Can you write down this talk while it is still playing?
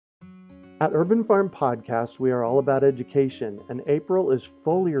At Urban Farm Podcast, we are all about education, and April is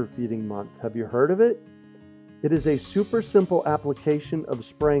foliar feeding month. Have you heard of it? It is a super simple application of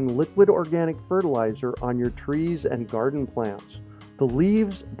spraying liquid organic fertilizer on your trees and garden plants. The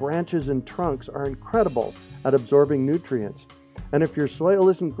leaves, branches, and trunks are incredible at absorbing nutrients. And if your soil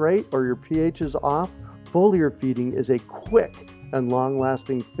isn't great or your pH is off, foliar feeding is a quick and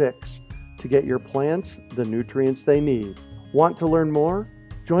long-lasting fix to get your plants the nutrients they need. Want to learn more?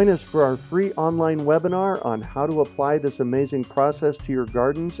 Join us for our free online webinar on how to apply this amazing process to your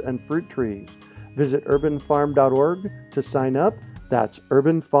gardens and fruit trees. Visit urbanfarm.org to sign up. That's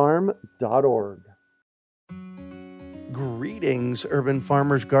urbanfarm.org. Greetings, urban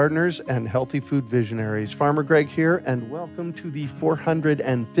farmers, gardeners, and healthy food visionaries. Farmer Greg here, and welcome to the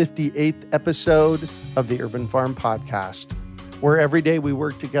 458th episode of the Urban Farm Podcast, where every day we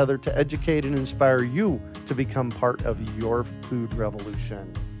work together to educate and inspire you to become part of your food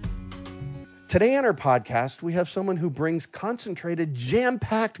revolution. Today on our podcast, we have someone who brings concentrated,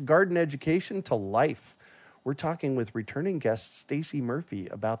 jam-packed garden education to life. We're talking with returning guest Stacey Murphy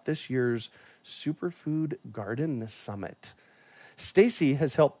about this year's Superfood Garden Summit. Stacey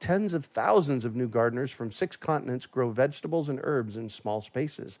has helped tens of thousands of new gardeners from 6 continents grow vegetables and herbs in small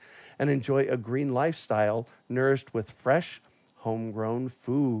spaces and enjoy a green lifestyle nourished with fresh, homegrown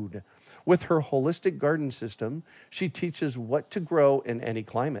food. With her holistic garden system, she teaches what to grow in any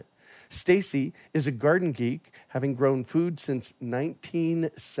climate. Stacey is a garden geek, having grown food since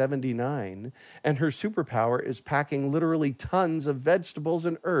 1979, and her superpower is packing literally tons of vegetables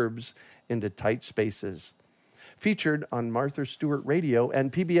and herbs into tight spaces. Featured on Martha Stewart Radio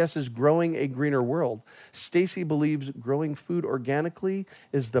and PBS's Growing a Greener World, Stacey believes growing food organically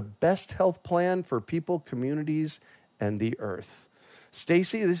is the best health plan for people, communities, and the earth.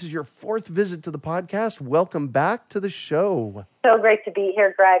 Stacey, this is your 4th visit to the podcast. Welcome back to the show. So great to be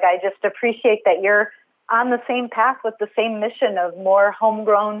here, Greg. I just appreciate that you're on the same path with the same mission of more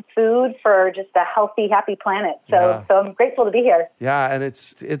homegrown food for just a healthy, happy planet. So I'm grateful to be here. Yeah, and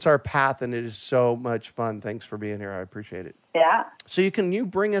it's our path, and it is so much fun. Thanks for being here. I appreciate it. Yeah. So can you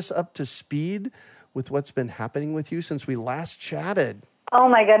bring us up to speed with what's been happening with you since we last chatted? Oh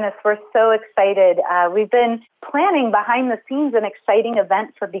my goodness, we're so excited. We've been planning behind the scenes an exciting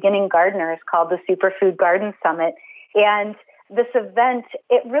event for beginning gardeners called the Superfood Garden Summit. And this event,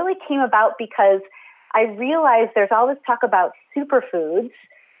 it really came about because I realized there's all this talk about superfoods,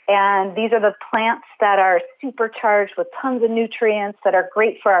 and these are the plants that are supercharged with tons of nutrients that are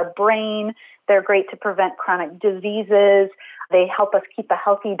great for our brain. They're great to prevent chronic diseases. They help us keep a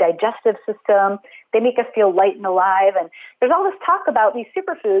healthy digestive system. They make us feel light and alive. And there's all this talk about these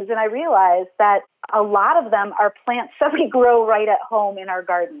superfoods, and I realized that a lot of them are plants that we grow right at home in our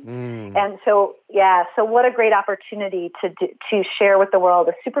garden. And so what a great opportunity to share with the world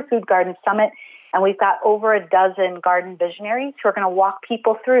a Superfood Garden Summit. And we've got over a dozen garden visionaries who are going to walk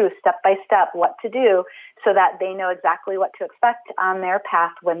people through step by step what to do so that they know exactly what to expect on their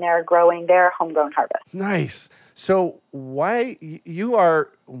path when they're growing their homegrown harvest. Nice. So why you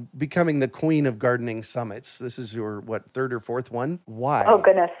are becoming the queen of gardening summits? This is your, 3rd or 4th one? Why? Oh,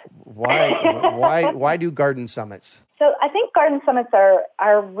 goodness. Why do garden summits? So I think garden summits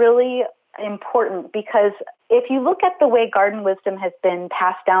are really important because if you look at the way garden wisdom has been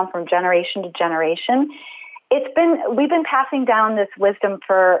passed down from generation to generation, we've been passing down this wisdom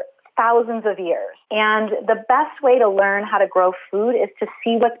for thousands of years. And the best way to learn how to grow food is to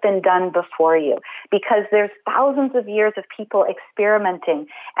see what's been done before you, because there's thousands of years of people experimenting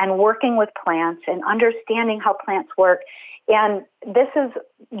and working with plants and understanding how plants work. And this is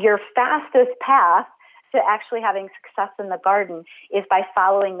your fastest path to actually having success in the garden is by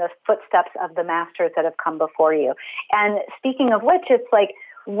following the footsteps of the masters that have come before you. And speaking of which, it's like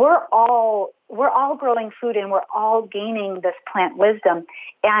we're all growing food and we're all gaining this plant wisdom.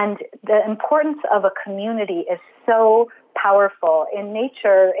 And the importance of a community is so powerful. In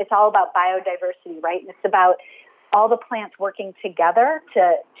nature, it's all about biodiversity, right? And it's about all the plants working together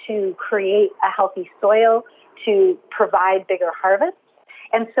to create a healthy soil, to provide bigger harvests.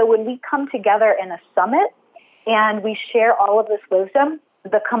 And so when we come together in a summit and we share all of this wisdom,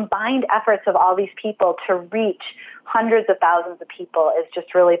 the combined efforts of all these people to reach hundreds of thousands of people is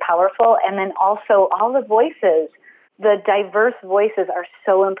just really powerful. And then also all the voices, the diverse voices are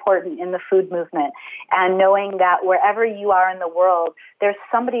so important in the food movement. And knowing that wherever you are in the world, there's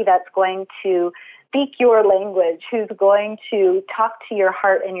somebody that's going to speak your language, who's going to talk to your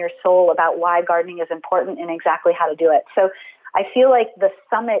heart and your soul about why gardening is important and exactly how to do it. So I feel like the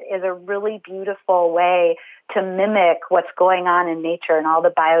summit is a really beautiful way to mimic what's going on in nature and all the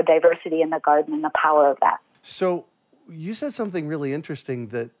biodiversity in the garden and the power of that. So you said something really interesting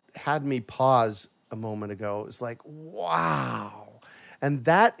that had me pause a moment ago is like, wow. And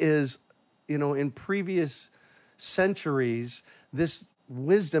that is, in previous centuries, this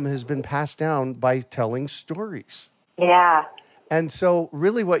wisdom has been passed down by telling stories. Yeah. And so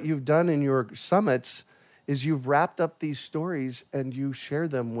really what you've done in your summits is you've wrapped up these stories and you share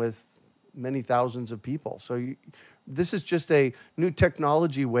them with many thousands of people. So this is just a new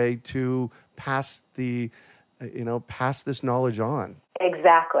technology way to pass pass this knowledge on.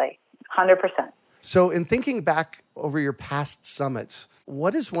 Exactly. 100%. So in thinking back over your past summits,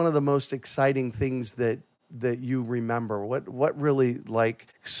 what is one of the most exciting things that you remember? What really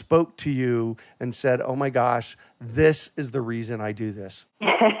spoke to you and said, "Oh my gosh, this is the reason I do this"?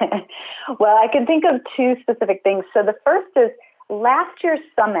 Well, I can think of two specific things. So the first is last year's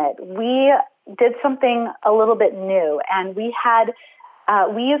summit, we did something a little bit new, and we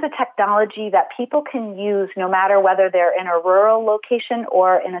use a technology that people can use no matter whether they're in a rural location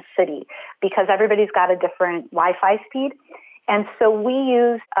or in a city, because everybody's got a different Wi-Fi speed. And so we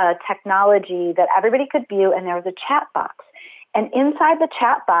used a technology that everybody could view, and there was a chat box. And inside the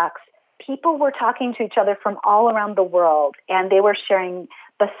chat box, people were talking to each other from all around the world, and they were sharing,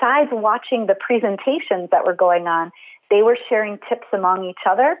 besides watching the presentations that were going on, they were sharing tips among each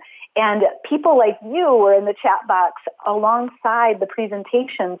other. And people like you were in the chat box alongside the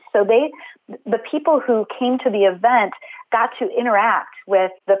presentations. So the people who came to the event got to interact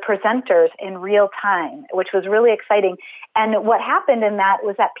with the presenters in real time, which was really exciting. And what happened in that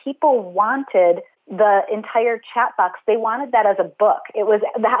was that people wanted the entire chat box. They wanted that as a book. It was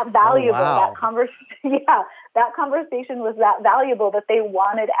that valuable. Oh, wow. That conversation was that valuable that they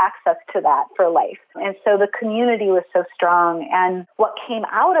wanted access to that for life. And so the community was so strong. And what came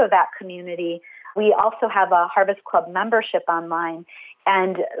out of that community, we also have a Harvest Club membership online.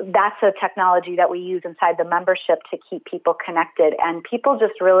 And that's a technology that we use inside the membership to keep people connected. And people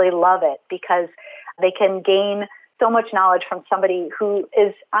just really love it because they can gain so much knowledge from somebody who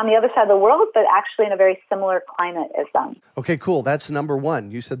is on the other side of the world, but actually in a very similar climate as them. Okay, cool. That's number one.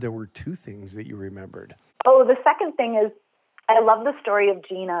 You said there were two things that you remembered. Oh, the second thing is I love the story of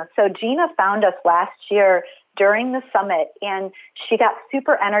Gina. So Gina found us last year during the summit, and she got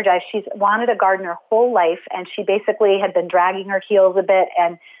super energized. She's wanted a garden her whole life, and she basically had been dragging her heels a bit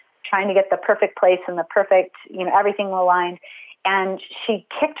and trying to get the perfect place and the perfect, everything aligned. And she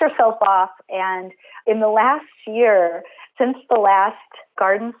kicked herself off. And in the last year, since the last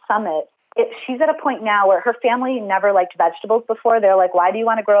garden summit, she's at a point now where her family never liked vegetables before. They're like, why do you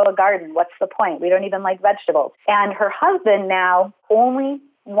want to grow a garden? What's the point? We don't even like vegetables. And her husband now only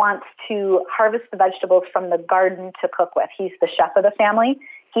wants to harvest the vegetables from the garden to cook with. He's the chef of the family.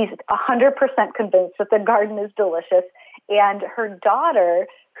 He's 100% convinced that the garden is delicious. And her daughter,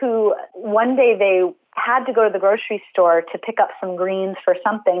 who one day they had to go to the grocery store to pick up some greens for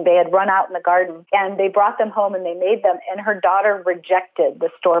something. They had run out in the garden, and they brought them home and they made them, and her daughter rejected the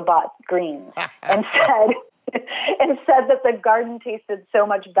store-bought greens and said that the garden tasted so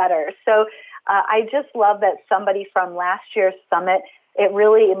much better. So I just love that somebody from last year's summit, it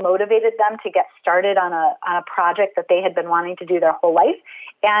really motivated them to get started on a project that they had been wanting to do their whole life.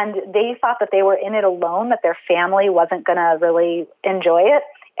 And they thought that they were in it alone, that their family wasn't going to really enjoy it.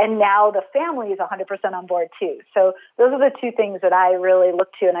 And now the family is 100% on board too. So those are the two things that I really look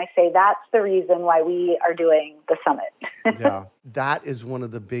to, and I say that's the reason why we are doing the summit. Yeah, that is one of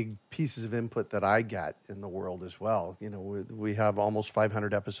the big pieces of input that I get in the world as well. We have almost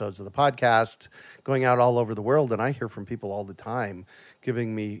 500 episodes of the podcast going out all over the world, and I hear from people all the time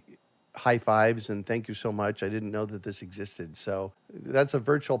giving me high fives and thank you so much. I didn't know that this existed. So that's a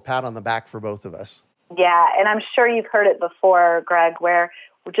virtual pat on the back for both of us. Yeah, and I'm sure you've heard it before, Greg, where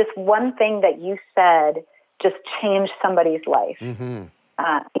just one thing that you said just changed somebody's life. Mm-hmm.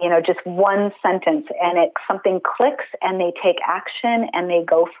 Just one sentence, and something clicks, and they take action, and they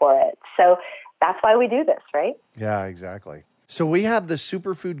go for it. So that's why we do this, right? Yeah, exactly. So we have the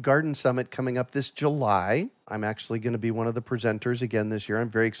Superfood Garden Summit coming up this July. I'm actually going to be one of the presenters again this year. I'm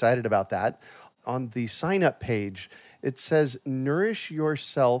very excited about that. On the sign-up page, it says, nourish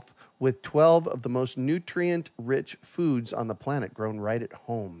yourself with 12 of the most nutrient-rich foods on the planet grown right at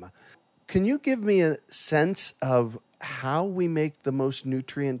home. Can you give me a sense of how we make the most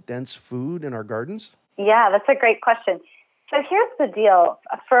nutrient-dense food in our gardens? Yeah, that's a great question. So here's the deal.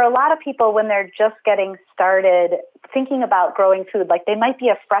 For a lot of people, when they're just getting started thinking about growing food, like they might be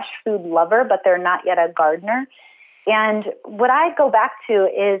a fresh food lover, but they're not yet a gardener. And what I go back to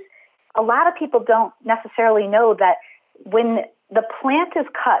is a lot of people don't necessarily know that when the plant is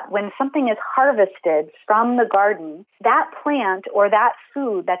cut, when something is harvested from the garden, that plant or that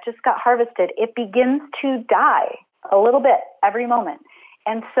food that just got harvested, it begins to die a little bit every moment.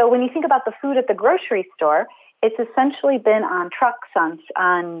 And so when you think about the food at the grocery store, it's essentially been on trucks and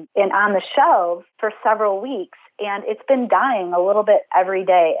on the shelves for several weeks, and it's been dying a little bit every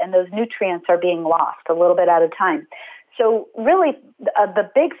day, and those nutrients are being lost a little bit at a time. So really,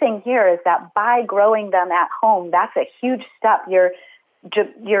 the big thing here is that by growing them at home, that's a huge step.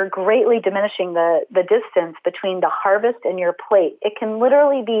 You're greatly diminishing the distance between the harvest and your plate. It can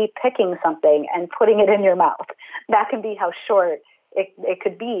literally be picking something and putting it in your mouth. That can be how short it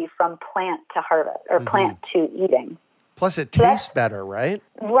could be from plant to harvest or plant to eating. Plus it tastes better, right?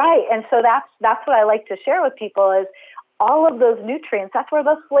 Right. And so that's what I like to share with people is all of those nutrients, that's where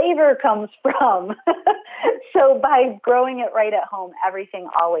the flavor comes from. So by growing it right at home, everything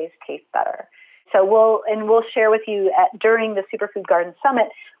always tastes better. So we'll share with you during the Superfood Garden Summit,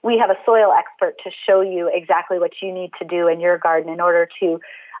 we have a soil expert to show you exactly what you need to do in your garden in order to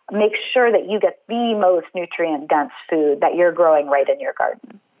make sure that you get the most nutrient-dense food that you're growing right in your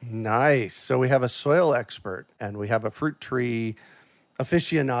garden. Nice. So we have a soil expert and we have a fruit tree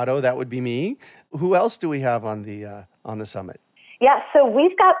aficionado. That would be me. Who else do we have on the summit? Yeah, so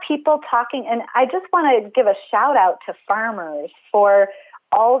we've got people talking, and I just want to give a shout out to farmers for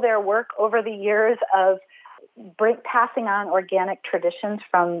all their work over the years of passing on organic traditions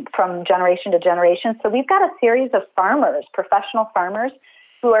from generation to generation. So we've got a series of farmers, professional farmers,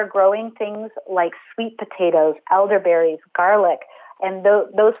 who are growing things like sweet potatoes, elderberries, garlic, and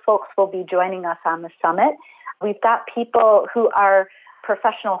those folks will be joining us on the summit. We've got people who are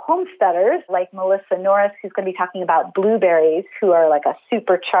professional homesteaders like Melissa Norris, who's going to be talking about blueberries, who are like a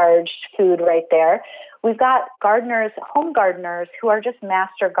supercharged food right there. We've got gardeners, home gardeners, who are just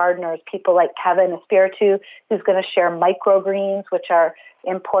master gardeners, people like Kevin Espiritu, who's going to share microgreens, which are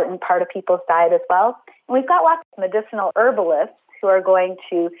an important part of people's diet as well. And we've got lots of medicinal herbalists who are going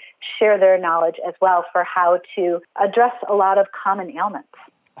to share their knowledge as well for how to address a lot of common ailments.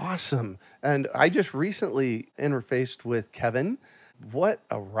 Awesome. And I just recently interfaced with Kevin. What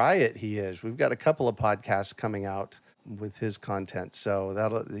a riot he is. We've got a couple of podcasts coming out with his content. So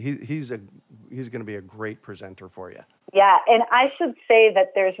he's going to be a great presenter for you. Yeah, and I should say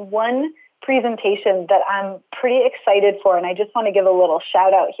that there's one presentation that I'm pretty excited for, and I just want to give a little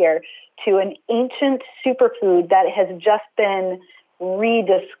shout out here to an ancient superfood that has just been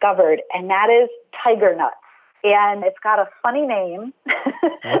rediscovered, and that is tiger nuts. And it's got a funny name.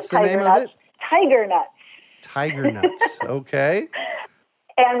 What's the name of it? Tiger nuts. Tiger nuts. Okay.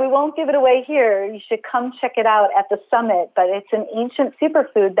 And we won't give it away here. You should come check it out at the summit. But it's an ancient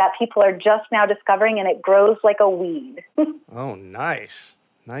superfood that people are just now discovering, and it grows like a weed. Oh, nice.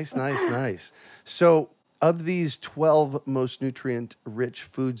 Nice. So of these 12 most nutrient-rich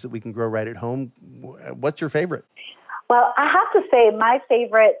foods that we can grow right at home, what's your favorite? Well, I have to say my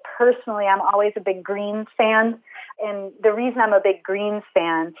favorite, personally, I'm always a big greens fan. And the reason I'm a big greens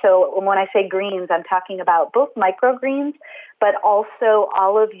fan, so when I say greens, I'm talking about both microgreens, but also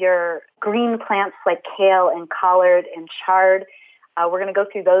all of your green plants like kale and collard and chard. We're going to go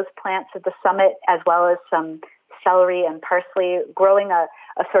through those plants at the summit, as well as some celery and parsley, growing a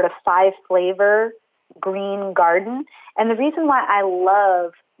sort of 5-flavor green garden. And the reason why I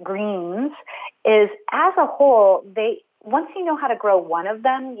love greens is, as a whole, once you know how to grow one of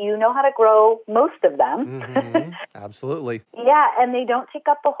them, you know how to grow most of them. Mm-hmm. Absolutely. Yeah, and they don't take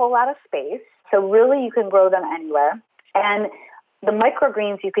up a whole lot of space. So really you can grow them anywhere. And the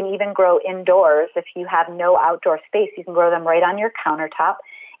microgreens you can even grow indoors. If you have no outdoor space, you can grow them right on your countertop.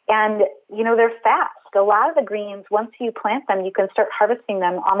 And, they're fast. A lot of the greens, once you plant them, you can start harvesting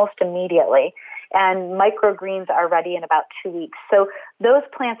them almost immediately. And microgreens are ready in about 2 weeks. So those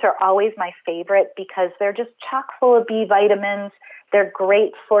plants are always my favorite because they're just chock full of B vitamins. They're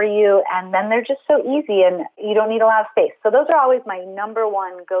great for you, and then they're just so easy, and you don't need a lot of space. So those are always my number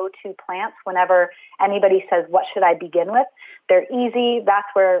one go-to plants whenever anybody says, what should I begin with? They're easy. That's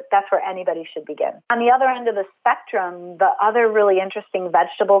where anybody should begin. On the other end of the spectrum, the other really interesting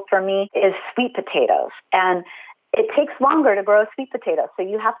vegetable for me is sweet potatoes. And it takes longer to grow a sweet potato, so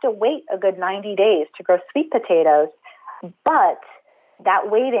you have to wait a good 90 days to grow sweet potatoes. But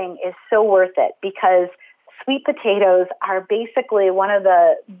that waiting is so worth it because sweet potatoes are basically one of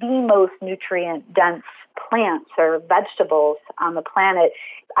the most nutrient-dense plants or vegetables on the planet.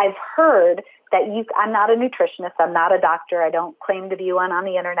 I've heard that I'm not a nutritionist, I'm not a doctor, I don't claim to be one on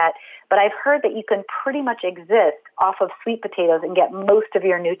the internet, but I've heard that you can pretty much exist off of sweet potatoes and get most of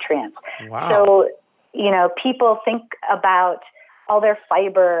your nutrients. Wow. So, people think about all their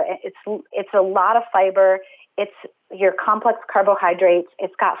fiber. It's a lot of fiber. It's your complex carbohydrates.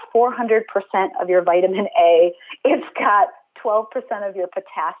 It's got 400% of your vitamin A. It's got 12% of your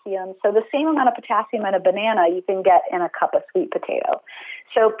potassium. So the same amount of potassium in a banana you can get in a cup of sweet potato.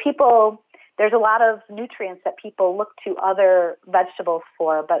 So there's a lot of nutrients that people look to other vegetables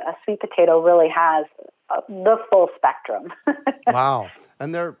for, but a sweet potato really has the full spectrum. Wow.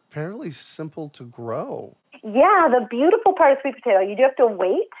 And they're fairly simple to grow. Yeah, the beautiful part of sweet potato, you do have to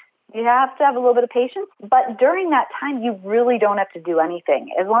wait. You have to have a little bit of patience. But during that time, you really don't have to do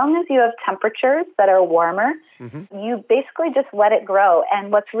anything. As long as you have temperatures that are warmer, you basically just let it grow.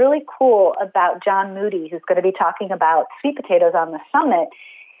 And what's really cool about John Moody, who's going to be talking about sweet potatoes on the summit,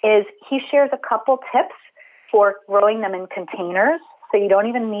 is he shares a couple tips for growing them in containers. So you don't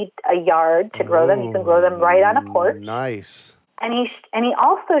even need a yard to grow them. You can grow them right on a porch. Nice. And he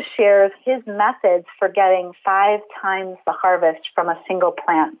also shares his methods for getting 5 times the harvest from a single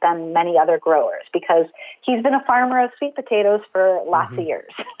plant than many other growers, because he's been a farmer of sweet potatoes for lots of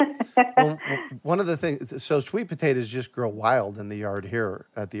years. Well, one of the things, so sweet potatoes just grow wild in the yard here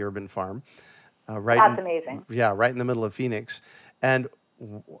at the Urban Farm. That's amazing. Yeah, right in the middle of Phoenix. And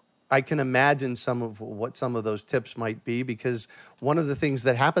I can imagine some of those tips might be, because one of the things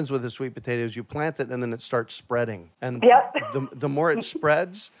that happens with a sweet potato is you plant it and then it starts spreading. And the more it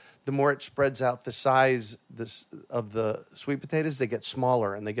spreads, out the size of the sweet potatoes. They get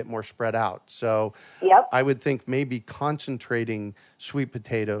smaller and they get more spread out. So I would think maybe concentrating sweet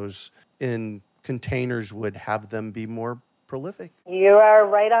potatoes in containers would have them be more prolific. You are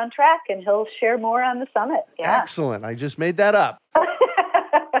right on track, and he'll share more on the summit. Yeah. Excellent. I just made that up.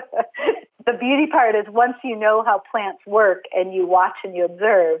 The beauty part is once you know how plants work and you watch and you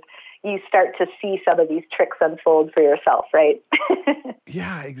observe, you start to see some of these tricks unfold for yourself, right?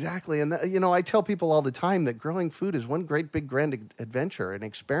 Yeah, exactly. And, I tell people all the time that growing food is one great big grand adventure, an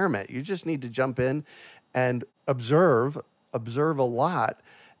experiment. You just need to jump in and observe a lot,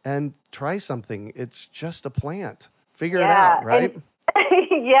 and try something. It's just a plant. Figure it out, right?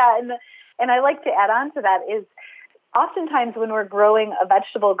 And I like to add on to that is, oftentimes when we're growing a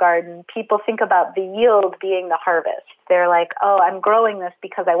vegetable garden, people think about the yield being the harvest. They're like, oh, I'm growing this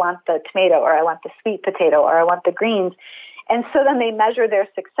because I want the tomato, or I want the sweet potato, or I want the greens. And so then they measure their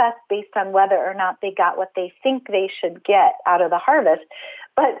success based on whether or not they got what they think they should get out of the harvest.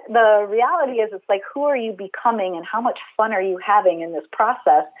 But the reality is, it's like, who are you becoming and how much fun are you having in this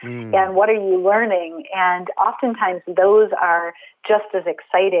process? And what are you learning? And oftentimes those are just as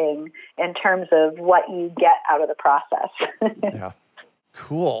exciting in terms of what you get out of the process. Yeah.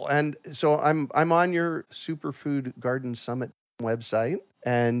 Cool. And so I'm on your Superfood Garden Summit website,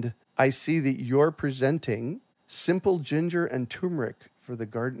 and I see that you're presenting simple ginger and turmeric for the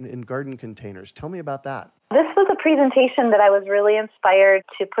garden in garden containers. Tell me about that. This was a presentation that I was really inspired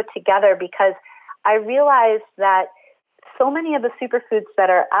to put together, because I realized that so many of the superfoods that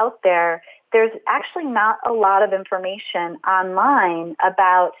are out there, there's actually not a lot of information online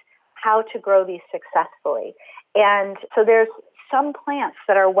about how to grow these successfully. And so there's some plants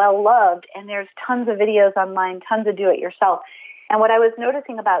that are well loved, and there's tons of videos online, tons of do-it-yourself. And what I was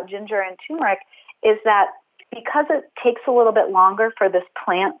noticing about ginger and turmeric is that because it takes a little bit longer for this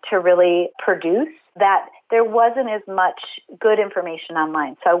plant to really produce, that there wasn't as much good information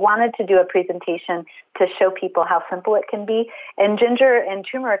online. So I wanted to do a presentation to show people how simple it can be. And ginger and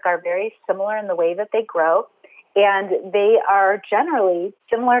turmeric are very similar in the way that they grow. And they are generally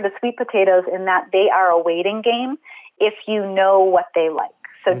similar to sweet potatoes in that they are a waiting game if you know what they like.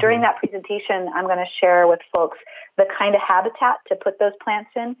 So during that presentation, I'm going to share with folks the kind of habitat to put those plants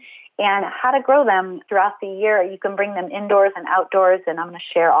in and how to grow them throughout the year. You can bring them indoors and outdoors, and I'm going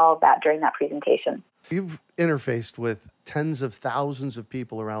to share all of that during that presentation. You've interfaced with tens of thousands of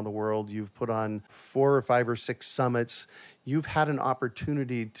people around the world. You've put on 4 or 5 or 6 summits. You've had an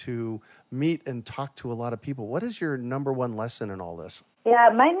opportunity to meet and talk to a lot of people. What is your number one lesson in all this? Yeah,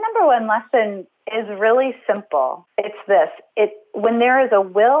 my number one lesson is really simple. It's this. When there is a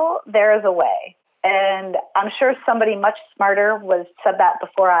will, there is a way. And I'm sure somebody much smarter said that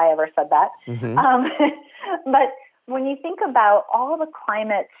before I ever said that. But when you think about all the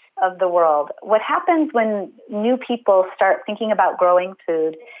climates of the world, what happens when new people start thinking about growing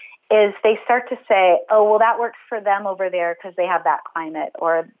food is they start to say, oh, well, that works for them over there because they have that climate.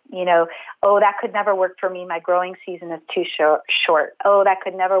 Or, oh, that could never work for me. My growing season is too short. Oh, that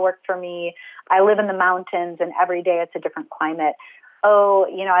could never work for me. I live in the mountains and every day it's a different climate. Oh,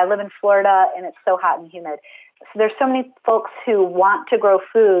 I live in Florida and it's so hot and humid. So there's so many folks who want to grow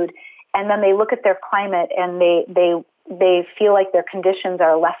food, and then they look at their climate and they feel like their conditions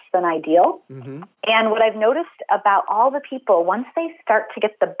are less than ideal. And what I've noticed about all the people, once they start to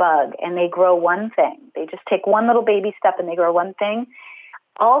get the bug and they grow one thing, they just take one little baby step and they grow one thing,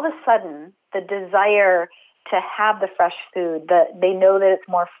 all of a sudden the desire to have the fresh food. They know that it's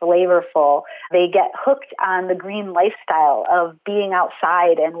more flavorful. They get hooked on the green lifestyle of being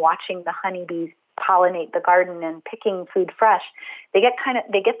outside and watching the honeybees pollinate the garden and picking food fresh. They get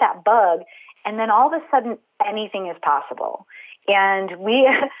that bug, and then all of a sudden anything is possible. And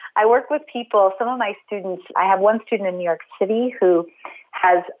I work with people, some of my students, I have one student in New York City who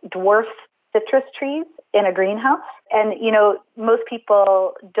has dwarf citrus trees in a greenhouse. And, most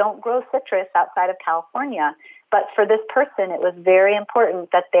people don't grow citrus outside of California. But for this person, it was very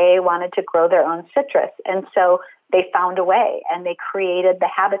important that they wanted to grow their own citrus. And so they found a way and they created the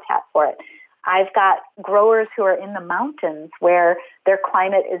habitat for it. I've got growers who are in the mountains where their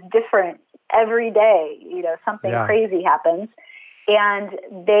climate is different every day. Something crazy happens. And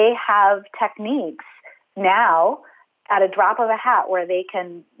they have techniques now at a drop of a hat where they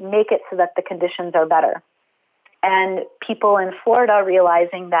can make it so that the conditions are better. And people in Florida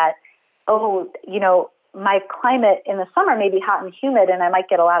realizing that, my climate in the summer may be hot and humid and I might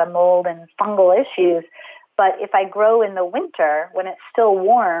get a lot of mold and fungal issues. But if I grow in the winter, when it's still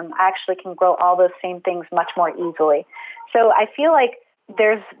warm, I actually can grow all those same things much more easily. So I feel like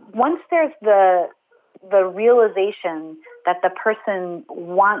once there's the realization that the person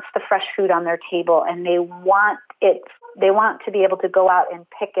wants the fresh food on their table and they want to be able to go out and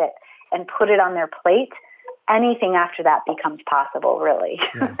pick it and put it on their plate, anything after that becomes possible, really.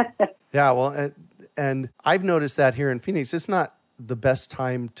 Yeah, well, and I've noticed that here in Phoenix, it's not the best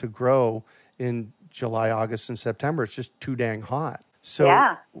time to grow in July, August, and September. It's just too dang hot.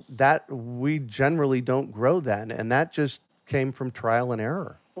 So that we generally don't grow then, and that just came from trial and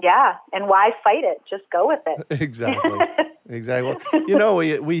error. Yeah, and why fight it? Just go with it. Exactly.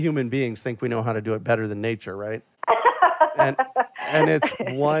 We human beings think we know how to do it better than nature, right? And it's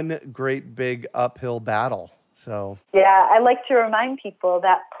one great big uphill battle. So I like to remind people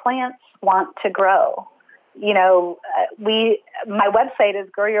that plants want to grow. My website is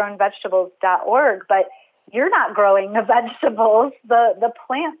growyourownvegetables.org, but you're not growing the vegetables. The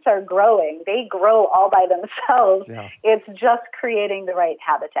plants are growing. They grow all by themselves. Yeah. It's just creating the right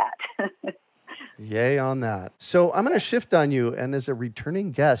habitat. Yay on that. So I'm going to shift on you, and as a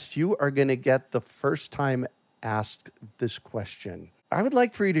returning guest, you are going to get the first time asked this question. I would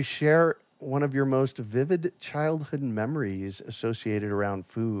like for you to share one of your most vivid childhood memories associated around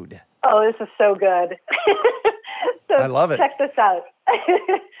food. Oh, this is so good. I love it. Check this out.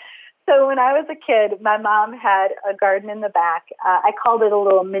 So when I was a kid, my mom had a garden in the back. I called it a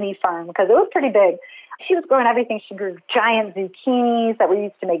little mini farm because it was pretty big. She was growing everything. She grew giant zucchinis that we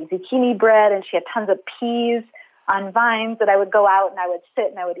used to make zucchini bread, and she had tons of peas on vines that I would go out and I would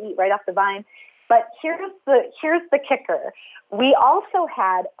sit and I would eat right off the vine. But here's the kicker. We also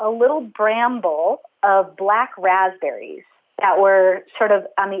had a little bramble of black raspberries that were sort of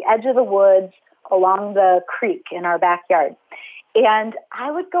on the edge of the woods along the creek in our backyard. And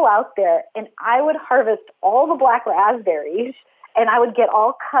I would go out there and I would harvest all the black raspberries and I would get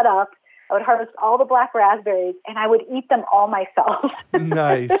all cut up. I would harvest all the black raspberries and I would eat them all myself.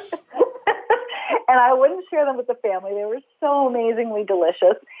 Nice. And I wouldn't share them with the family. They were so amazingly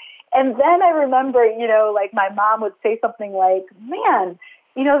delicious. And then I remember, my mom would say something like, man,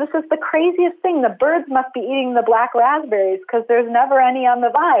 this is the craziest thing. The birds must be eating the black raspberries because there's never any on the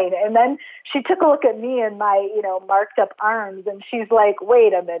vine. And then she took a look at me and my, marked up arms, and she's like,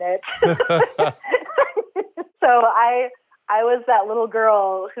 wait a minute. So I was that little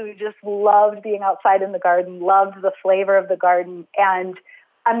girl who just loved being outside in the garden, loved the flavor of the garden, and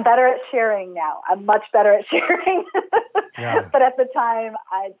I'm better at sharing now. I'm much better at sharing. Yeah. But at the time,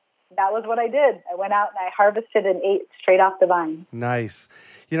 that was what I did. I went out and I harvested and ate straight off the vine. Nice.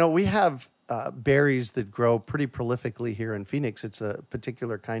 We have berries that grow pretty prolifically here in Phoenix. It's a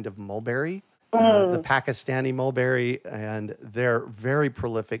particular kind of mulberry, the Pakistani mulberry, and they're very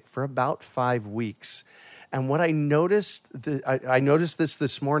prolific for about 5 weeks. And what I noticed, I noticed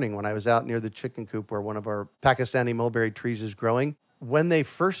this morning when I was out near the chicken coop where one of our Pakistani mulberry trees is growing. When they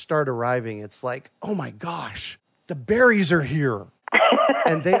first start arriving, it's like, oh my gosh, the berries are here.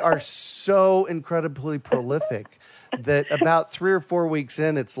 And they are so incredibly prolific that about 3 or 4 weeks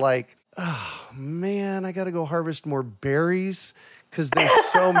in, it's like, oh man, I got to go harvest more berries because there's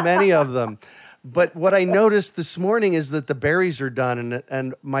so many of them. But what I noticed this morning is that the berries are done.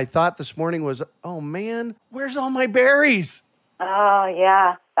 And my thought this morning was, oh man, where's all my berries? Oh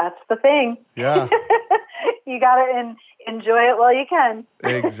yeah, that's the thing. Yeah. You got to enjoy it while you can.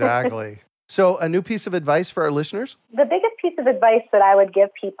 Exactly. So a new piece of advice for our listeners? The biggest piece of advice that I would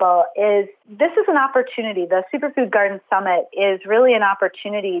give people is this is an opportunity. The Superfood Garden Summit is really an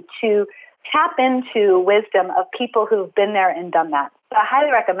opportunity to tap into wisdom of people who've been there and done that. So I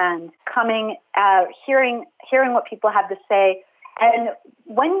highly recommend coming, hearing what people have to say. And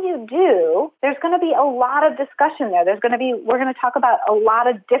when you do, there's going to be a lot of discussion there. We're going to talk about a lot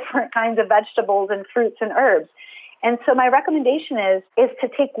of different kinds of vegetables and fruits and herbs. And so my recommendation is to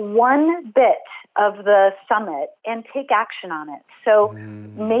take one bit of the summit and take action on it. So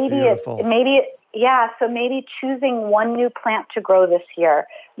maybe choosing one new plant to grow this year,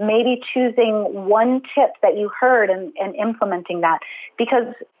 maybe choosing one tip that you heard and implementing that.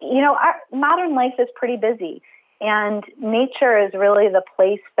 Because, our modern life is pretty busy, and nature is really the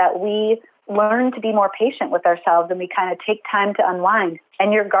place that we learn to be more patient with ourselves, and we kind of take time to unwind.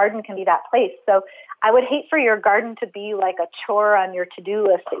 And your garden can be that place. So I would hate for your garden to be like a chore on your to-do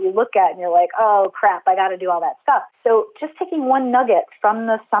list that you look at and you're like, oh, crap, I got to do all that stuff. So just taking one nugget from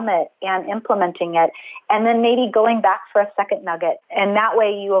the summit and implementing it, and then maybe going back for a second nugget. And that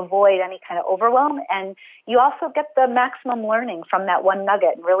way you avoid any kind of overwhelm, and you also get the maximum learning from that one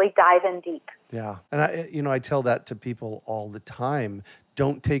nugget and really dive in deep. Yeah. And I tell that to people all the time.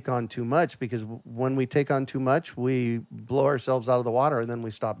 Don't take on too much, because when we take on too much, we blow ourselves out of the water and then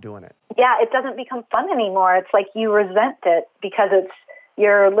we stop doing it. Yeah, it doesn't become fun anymore. It's like you resent it because it's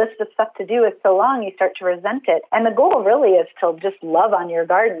your list of stuff to do is so long, you start to resent it. And the goal really is to just love on your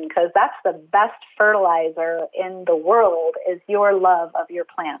garden, because that's the best fertilizer in the world, is your love of your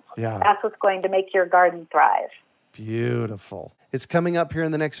plants. Yeah. That's what's going to make your garden thrive. Beautiful. It's coming up here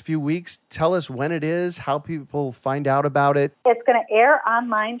in the next few weeks. Tell us when it is, how people find out about it. It's going to air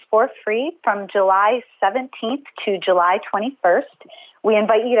online for free from July 17th to July 21st. We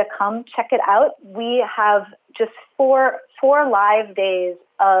invite you to come check it out. We have just four live days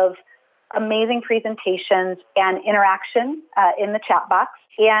of amazing presentations and interaction in the chat box.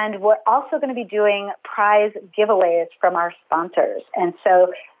 And we're also going to be doing prize giveaways from our sponsors. And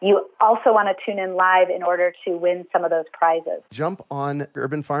so you also want to tune in live in order to win some of those prizes. Jump on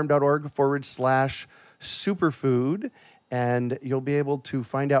urbanfarm.org/superfood, and you'll be able to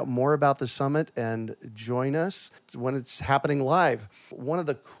find out more about the summit and join us when it's happening live. One of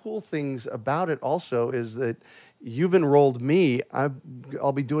the cool things about it also is that you've enrolled me.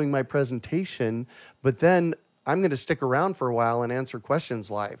 I'll be doing my presentation, but then I'm going to stick around for a while and answer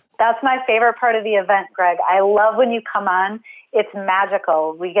questions live. That's my favorite part of the event, Greg. I love when you come on. It's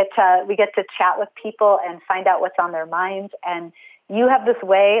magical. We get to chat with people and find out what's on their minds, and you have this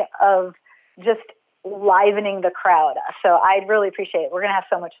way of just livening the crowd. So I really appreciate it. We're going to have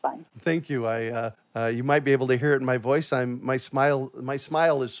so much fun. Thank you. You might be able to hear it in my voice. My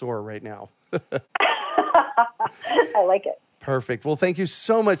smile is sore right now. I like it. Perfect. Well, thank you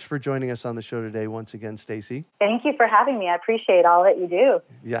so much for joining us on the show today once again, Stacey. Thank you for having me. I appreciate all that you do.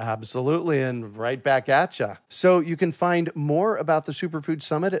 Yeah, absolutely. And right back at you. So you can find more about the Superfood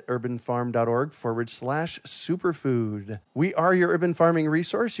Summit at urbanfarm.org/superfood. We are your urban farming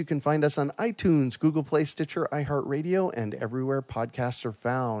resource. You can find us on iTunes, Google Play, Stitcher, iHeartRadio, and everywhere podcasts are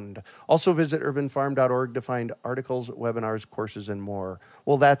found. Also visit urbanfarm.org to find articles, webinars, courses, and more.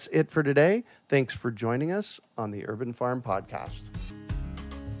 Well, that's it for today. Thanks for joining us on the Urban Farm Podcast.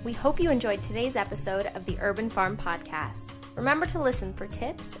 We hope you enjoyed today's episode of the Urban Farm Podcast. Remember to listen for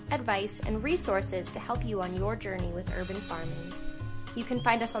tips, advice, and resources to help you on your journey with urban farming. You can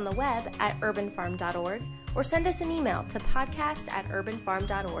find us on the web at urbanfarm.org or send us an email to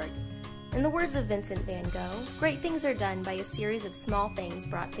podcast@urbanfarm.org. In the words of Vincent van Gogh, great things are done by a series of small things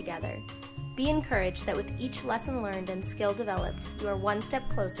brought together. Be encouraged that with each lesson learned and skill developed, you are one step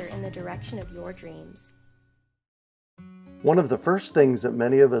closer in the direction of your dreams. One of the first things that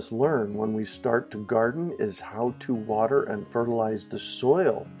many of us learn when we start to garden is how to water and fertilize the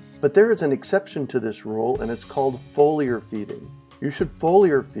soil. But there is an exception to this rule, and it's called foliar feeding. You should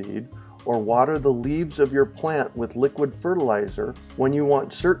foliar feed or water the leaves of your plant with liquid fertilizer when you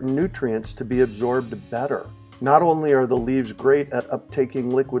want certain nutrients to be absorbed better. Not only are the leaves great at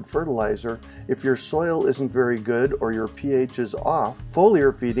uptaking liquid fertilizer, if your soil isn't very good or your pH is off,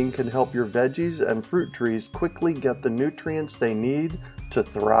 foliar feeding can help your veggies and fruit trees quickly get the nutrients they need to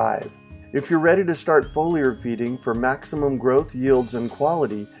thrive. If you're ready to start foliar feeding for maximum growth, yields, and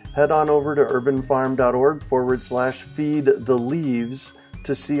quality, head on over to urbanfarm.org/feed-the-leaves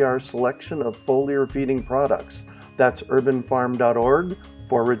to see our selection of foliar feeding products. That's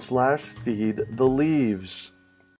urbanfarm.org/feed-the-leaves.